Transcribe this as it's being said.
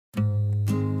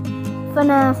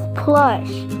FNAF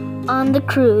Plush on the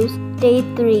cruise, day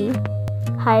 3,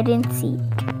 hide and seek.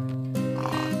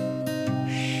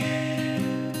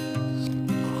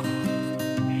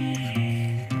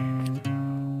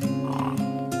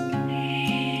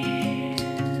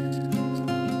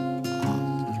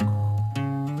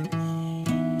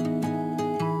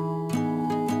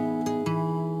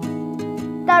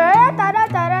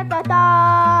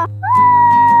 Da-da-da-da-da-da-da.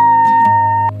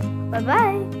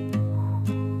 Bye-bye.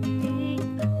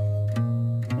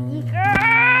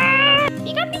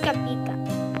 Pika, pika, pika.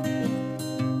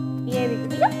 Pika, pika,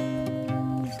 pika.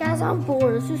 Guys, I'm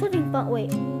bored. Let's do something fun.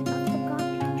 Wait. I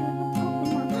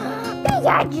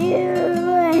forgot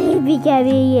Pikachu. Pika,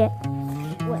 Pika.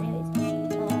 Well, anyways,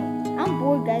 I'm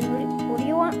bored, guys. What do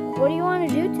you want? What do you want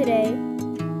to do today?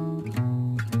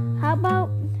 How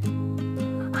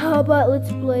about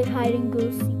let's play hide and go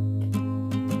seek?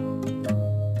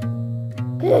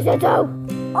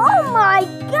 Oh my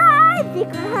God!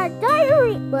 Pika had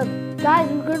diary. But guys,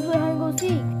 we're gonna play hide and go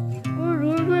seek. We're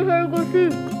gonna play hide and go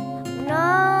seek.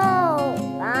 No,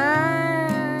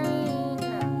 fine.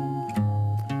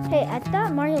 Hey, I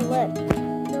thought Mario left.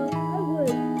 No, I would,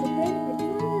 but then I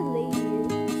just wanted to later.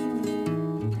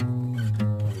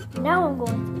 Now I'm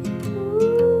going to.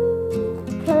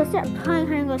 Okay, let's start playing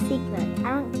hide and go seek then. I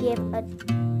don't give a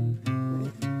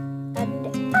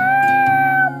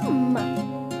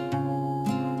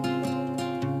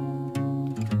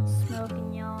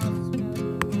smoking, y'all,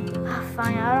 smoking.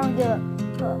 Fine, I don't give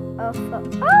a fuck.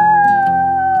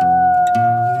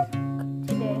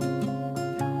 Today.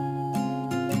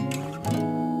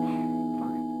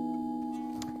 Fine.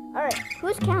 Alright,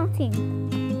 who's counting?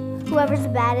 Whoever's the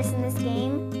baddest in this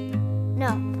game?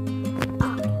 No.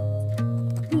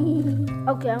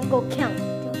 Okay, I'm gonna go count.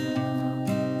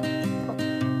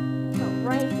 No,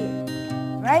 right here.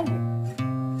 Right here.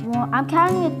 Well, I'm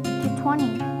counting it to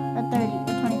 20 or 30 or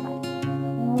 25.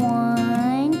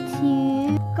 1,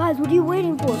 2. Guys, what are you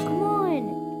waiting for? Come on.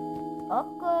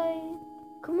 Okay.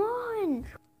 Come on.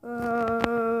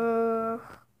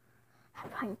 I'm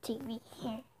behind TV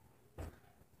here.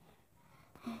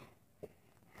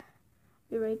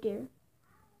 You're right there.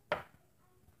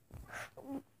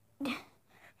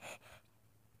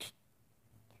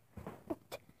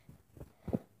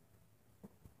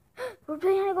 We're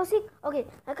playing hide and go seek. Okay,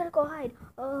 I gotta go hide.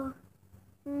 I'll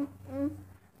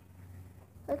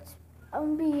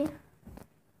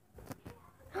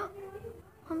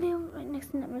be right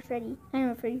next to Nightmare Freddy.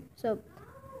 Nightmare Freddy. So,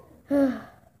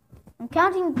 I'm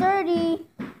counting 30,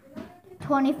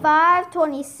 25,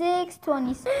 26,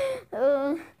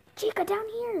 27. Chica, down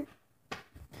here.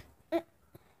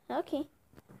 Okay.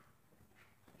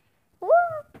 Woo!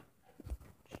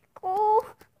 Oh,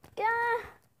 yeah.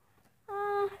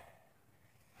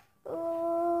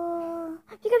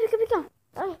 Pika, pika, pika.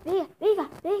 Oh, pika, pika,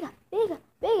 pika, pika,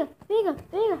 pika, pika,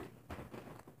 pika.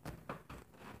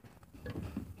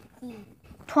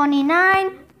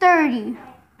 29, 30.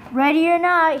 Ready or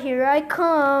not, here I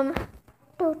come.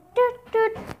 Do, do,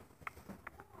 do.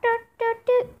 Do, do,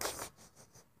 do.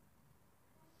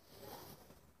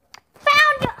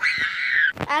 Found you!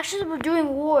 Actually, we're doing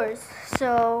wars,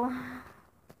 so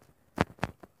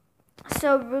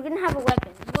we're gonna have a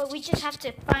weapon, but we just have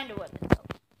to find a weapon.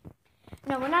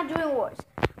 No, we're not doing wars.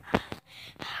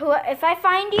 If I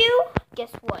find you,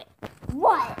 guess what?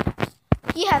 What?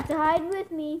 You have to hide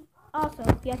with me. Also,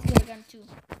 you have to get a gun too.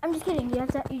 I'm just kidding. You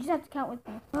just have to count with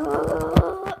me.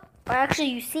 Or actually,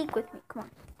 you seek with me. Come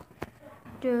on.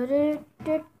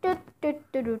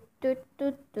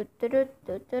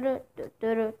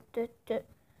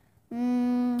 I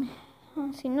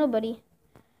don't see nobody.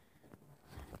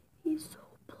 He's so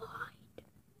blind.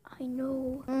 I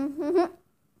know.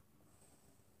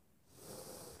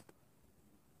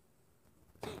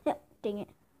 Yeah, dang it.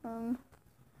 Let's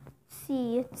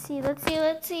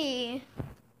see.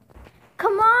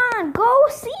 Come on, go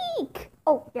seek.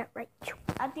 Oh, yeah, right.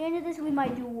 At the end of this, we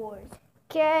might do wars.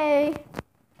 Okay.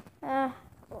 Go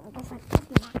find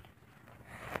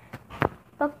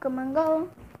Pokemon Go.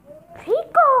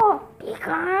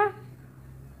 Pika.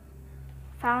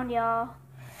 Found y'all.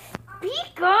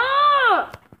 Pika!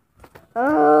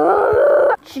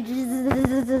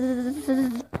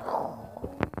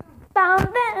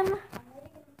 Found them.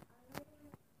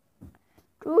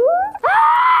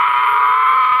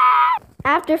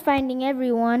 After finding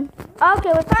everyone. Okay,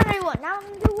 we found everyone. Now I'm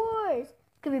gonna do wars.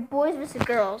 Could be boys versus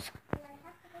girls.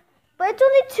 But it's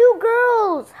only 2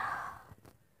 girls.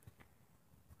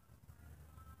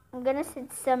 I'm gonna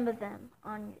send some of them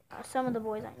on some of the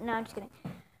boys. No, I'm just kidding.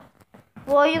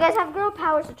 Well, you guys have girl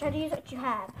power, so try to use what you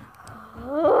have.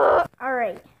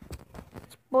 Alright.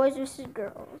 Let's Boys versus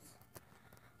girls.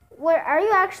 Where are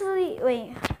you actually?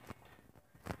 Wait.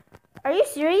 Are you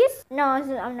serious? No,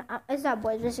 it's not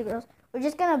boys versus girls. We're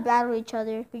just gonna battle each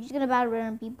other. We're just gonna battle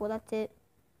random people. That's it.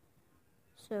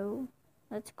 So,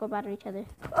 let's go battle each other.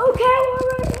 Okay,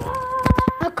 we're ready.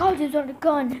 I called you on the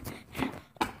gun.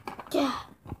 Yeah.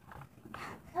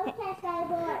 Okay,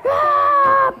 Cyborg.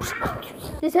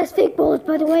 This has fake bullets,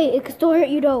 by the way. It can still hurt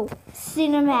you, though.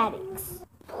 Cinematics.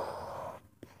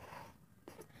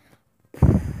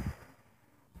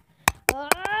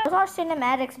 Those are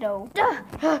cinematics, though.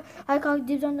 I called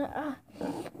dibs on the.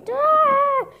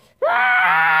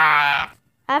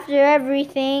 After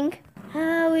everything,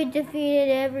 we defeated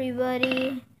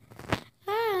everybody.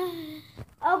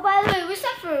 Oh, by the way, we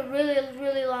slept for a really,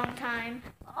 really long time.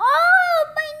 Oh,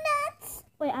 my nuts!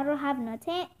 Wait, I don't have nuts.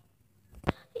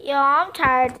 Yo, I'm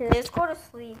tired today. Let's go to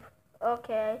sleep.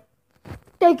 Okay.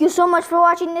 Thank you so much for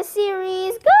watching this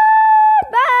series. Go!